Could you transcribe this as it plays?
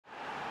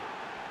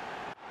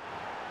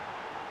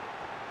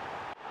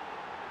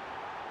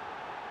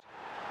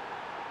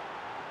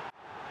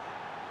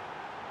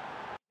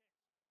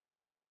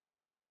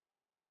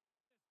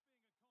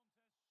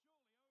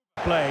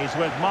Plays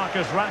with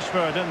Marcus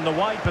Rashford in the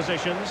wide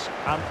positions.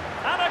 And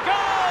a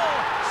goal!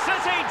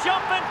 City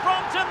jump in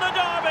front in the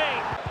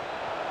derby!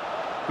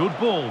 Good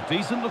ball,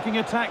 decent looking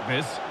attack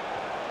this.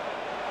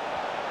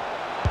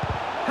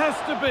 Has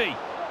to be.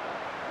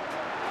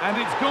 And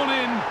it's gone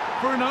in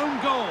for an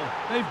own goal.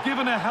 They've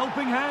given a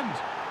helping hand.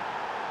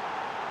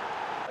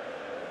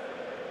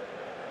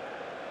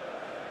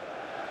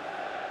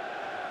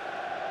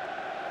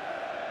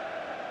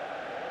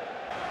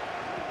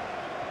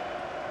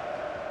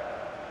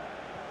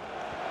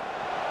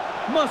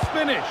 Must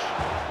finish.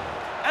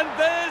 And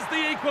there's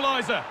the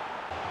equaliser.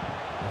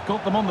 They've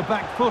got them on the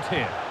back foot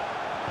here.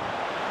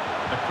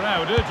 The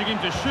crowd urging him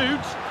to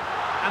shoot.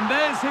 And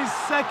there's his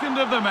second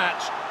of the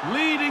match,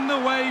 leading the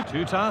way.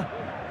 Tuta.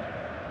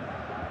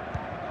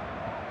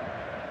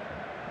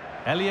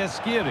 Elias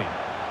Skiri.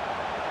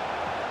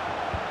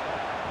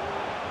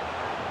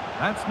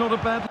 That's not a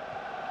bad...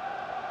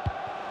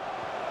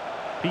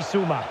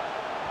 Bissouma.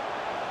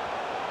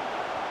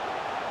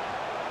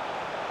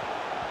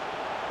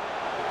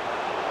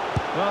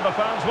 Well, the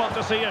fans want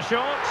to see a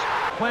shot.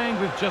 Playing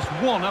with just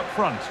one up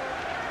front.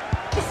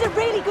 This is a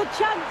really good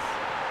chance.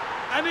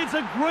 And it's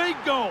a great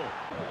goal.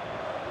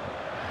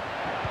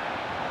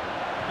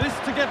 This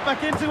to get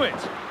back into it.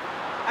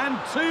 And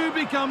two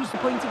becomes...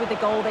 Disappointed with the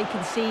goal they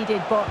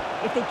conceded, but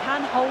if they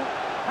can hold...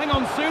 Hang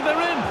on, Sue,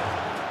 they're in.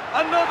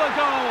 Another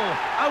goal.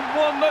 And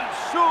one that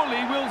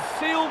surely will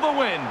seal the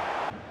win.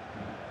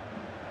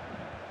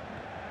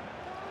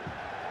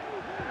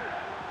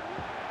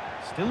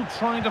 Still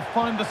trying to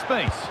find the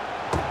space.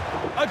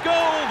 A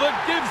goal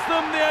that gives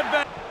them the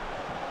advantage.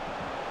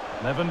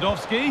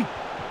 Lewandowski.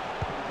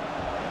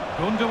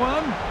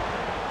 Gundogan.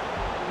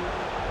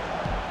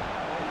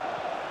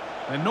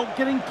 They're not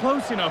getting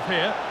close enough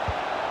here.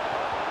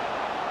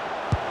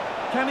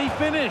 Can he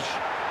finish?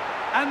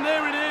 And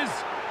there it is.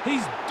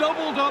 He's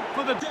doubled up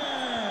for the...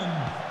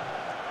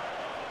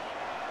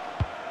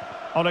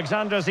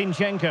 Alexander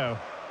Zinchenko.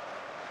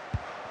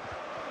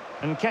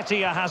 And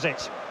Nketiah has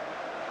it.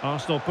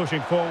 Arsenal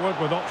pushing forward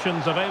with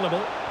options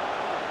available.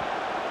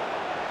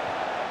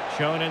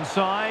 Shown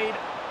inside.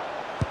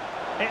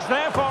 It's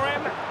there for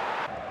him.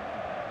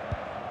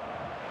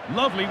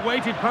 Lovely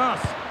weighted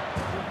pass.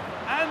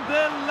 And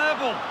they're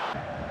level.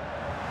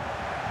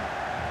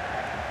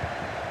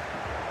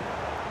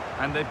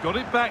 And they've got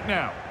it back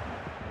now.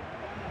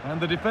 And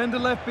the defender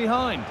left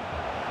behind.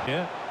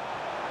 Yeah.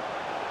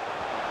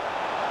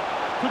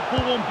 Could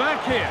pull one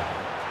back here.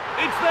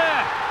 It's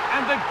there.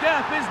 And the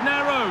gap is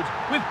narrowed,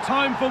 with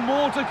time for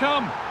more to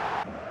come.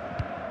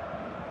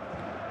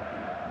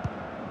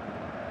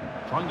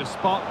 Trying to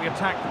spark the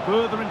attack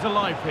further into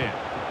life here.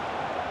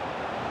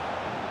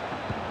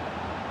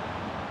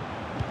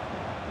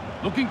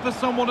 Looking for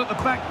someone at the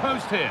back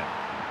post here.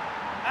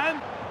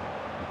 And...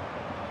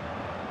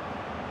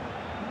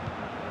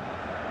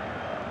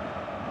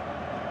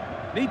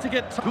 need to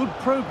get good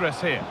progress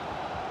here.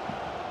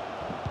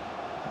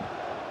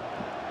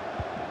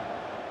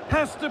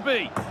 Has to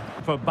be.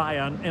 For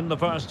Bayern in the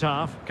first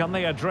half, can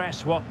they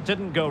address what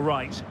didn't go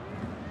right?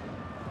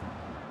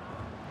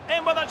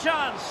 In with a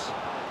chance.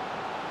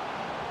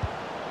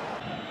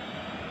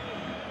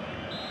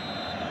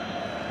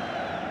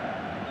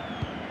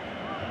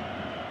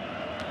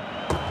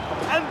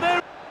 And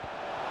there...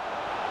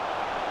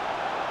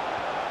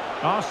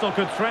 Arsenal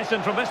could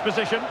threaten from this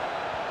position.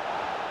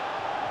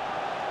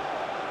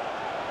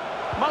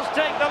 Must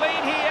take the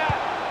lead here.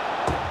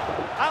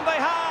 And they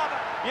have.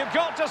 You've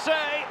got to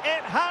say,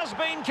 it has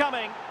been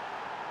coming.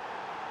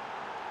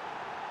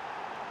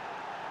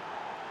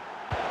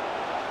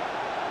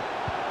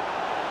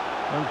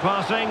 And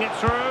passing it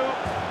through.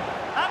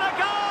 And a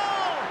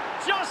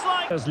goal! Just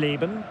like...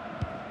 Leben.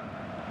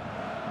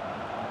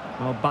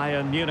 Well,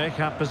 Bayern Munich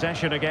have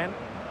possession again.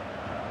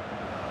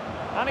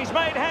 And he's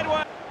made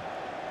headway.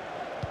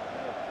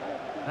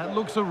 That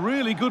looks a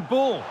really good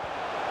ball.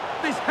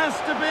 This has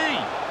to be.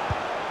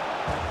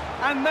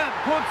 And that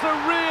puts a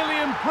really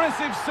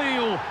impressive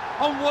seal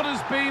on what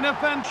has been a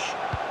fantastic...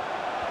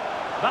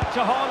 Back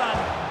to Haaland.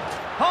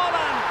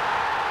 Haaland!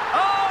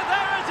 Oh,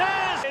 there it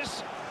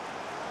is!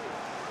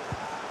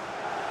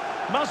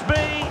 Must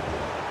be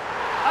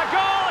a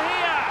goal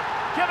here,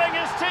 giving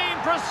his team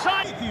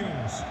precise...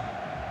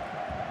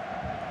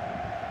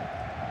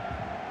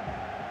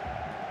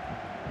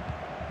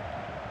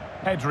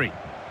 Pedri.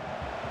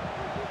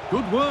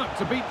 Good work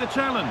to beat the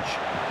challenge.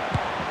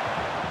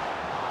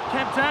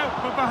 Kept out,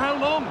 but for how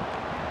long?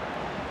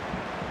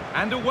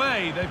 And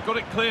away, they've got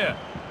it clear.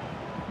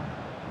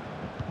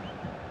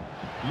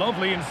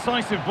 Lovely,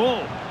 incisive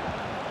ball.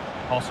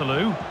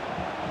 Joselu.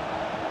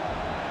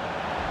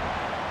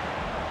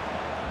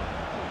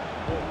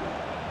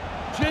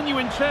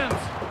 Genuine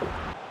chance.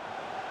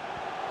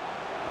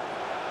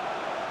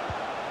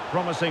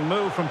 Promising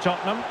move from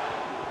Tottenham.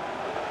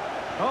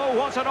 Oh,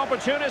 what an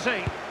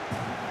opportunity.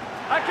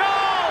 A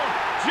goal!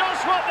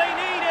 Just what they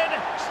needed.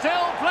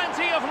 Still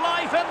plenty of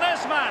life in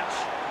this match.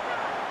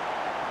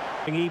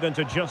 Even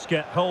to just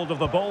get hold of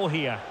the ball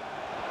here.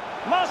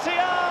 Martial!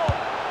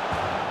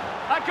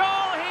 A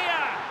goal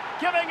here!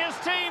 giving his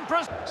team...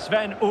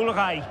 Sven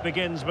Ulreich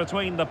begins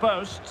between the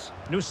posts.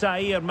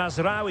 Nusair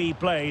Mazraoui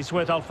plays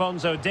with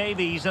Alphonso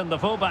Davies in the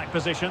fullback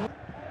position.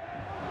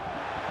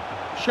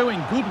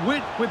 Showing good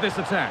wit with this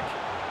attack.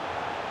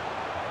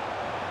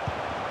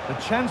 The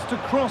chance to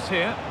cross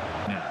here.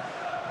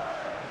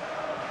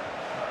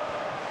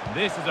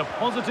 This is a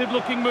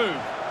positive-looking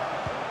move.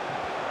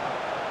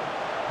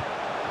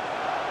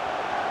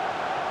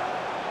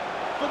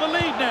 For the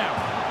lead now.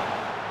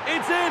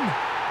 It's in,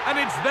 and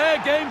it's their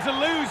game to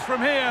lose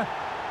from here.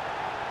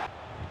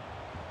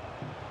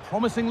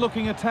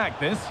 Promising-looking attack,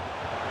 this.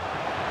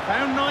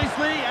 Found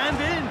nicely, and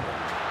in.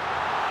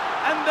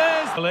 And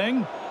there's...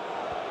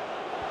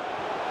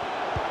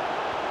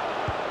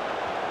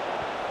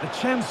 The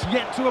chance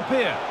yet to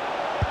appear.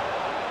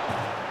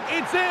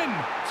 It's in!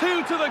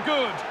 2 to the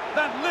good.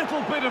 That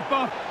little bit of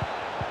buff.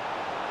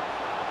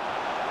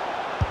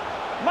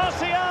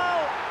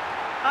 Martial!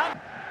 And...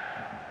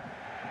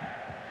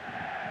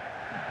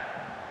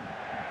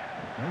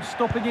 No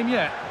stopping him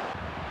yet.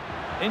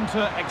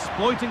 Inter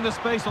exploiting the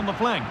space on the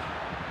flank.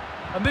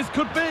 And this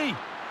could be...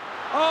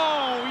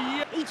 Oh,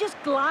 yeah! He just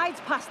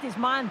glides past his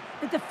man.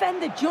 The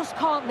defender just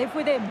can't live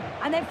with him.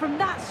 And then from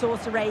that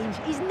sort of range,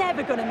 he's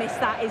never going to miss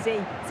that, is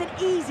he? It's an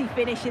easy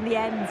finish in the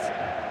end.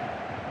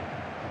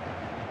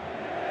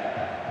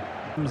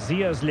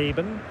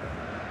 Ziersleben.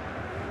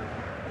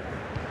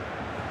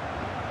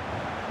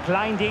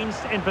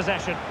 Kleindienst in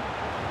possession.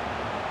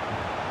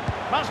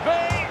 Must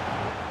be!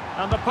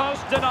 And the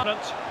post denied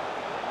it.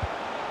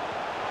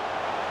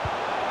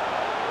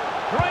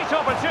 Great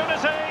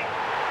opportunity.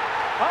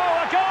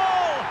 Oh, a goal!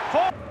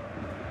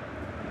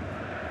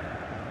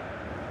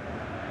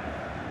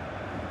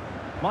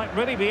 Might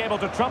really be able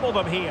to trouble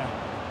them here.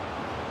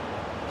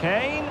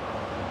 Kane.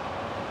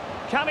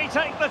 Can he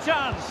take the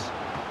chance?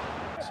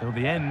 So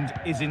the end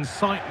is in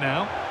sight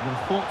now. Your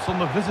thoughts on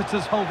the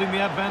visitors holding the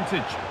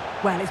advantage?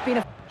 Well, it's been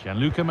a...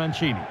 Gianluca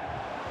Mancini.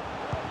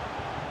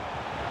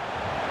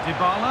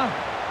 Dybala.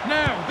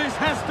 Now, this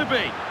has to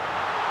be.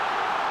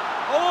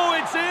 Oh,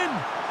 it's in!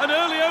 An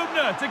early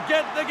opener to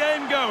get the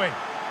game going.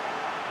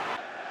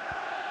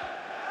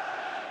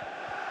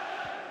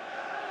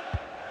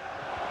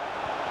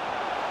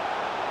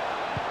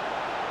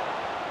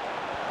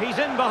 He's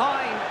in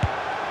behind.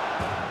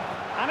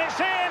 And it's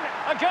in!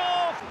 A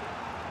goal!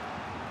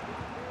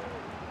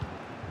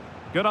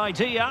 Good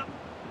idea.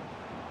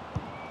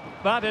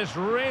 That is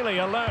really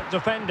alert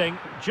defending,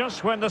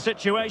 just when the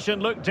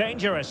situation looked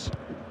dangerous.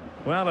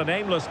 Well, an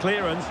aimless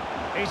clearance.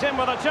 He's in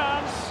with a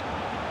chance.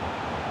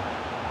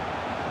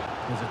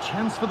 There's a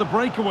chance for the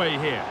breakaway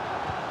here.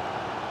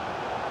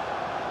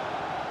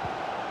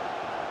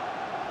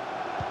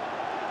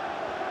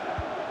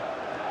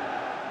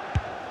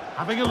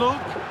 Having a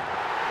look.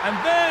 And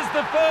there's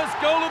the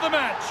first goal of the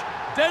match.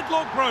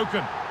 Deadlock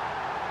broken.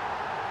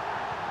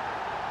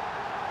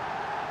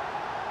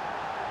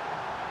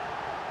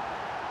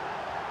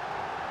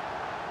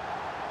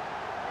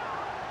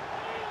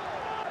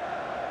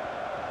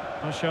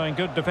 Showing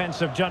good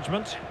defensive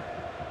judgment.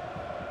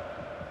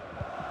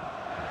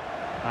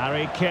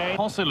 Harry Kane.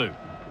 Joselu.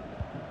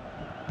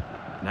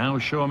 Now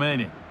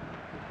Tchouaméni.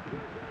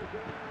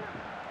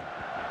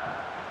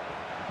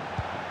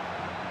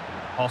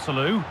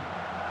 Joselu.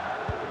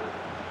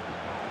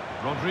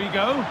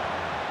 Rodrigo.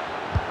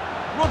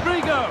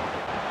 Rodrigo.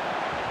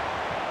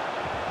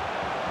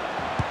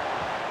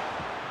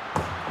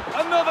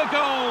 Another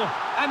goal,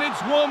 and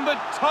it's one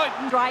that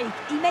tightens. Right,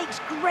 he makes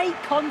great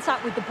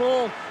contact with the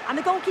ball, and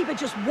the goalkeeper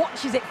just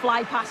watches it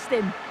fly past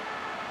him.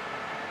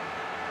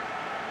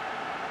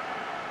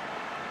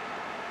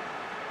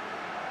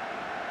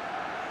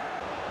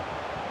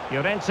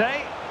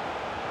 Llorente.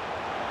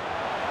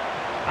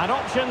 And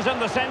options in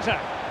the centre.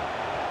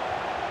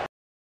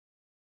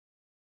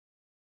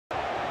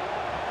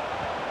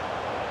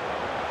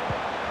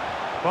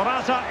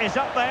 Morata is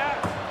up there.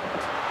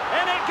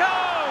 In it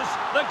goes!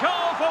 The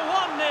goal for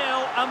 1-0,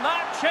 and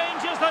that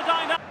changes the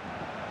dynamic.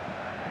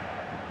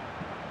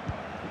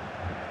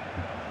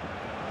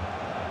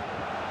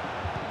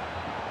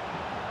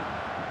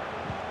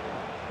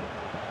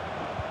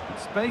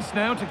 Space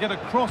now to get a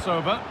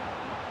crossover.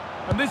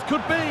 And this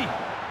could be.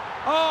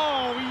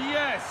 Oh,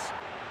 yes!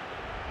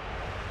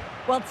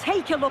 Well,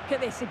 take a look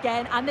at this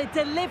again, and the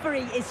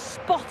delivery is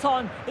spot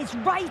on. It's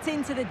right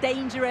into the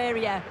danger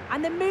area,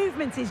 and the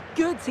movement is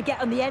good to get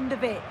on the end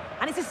of it.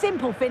 And it's a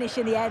simple finish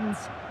in the end.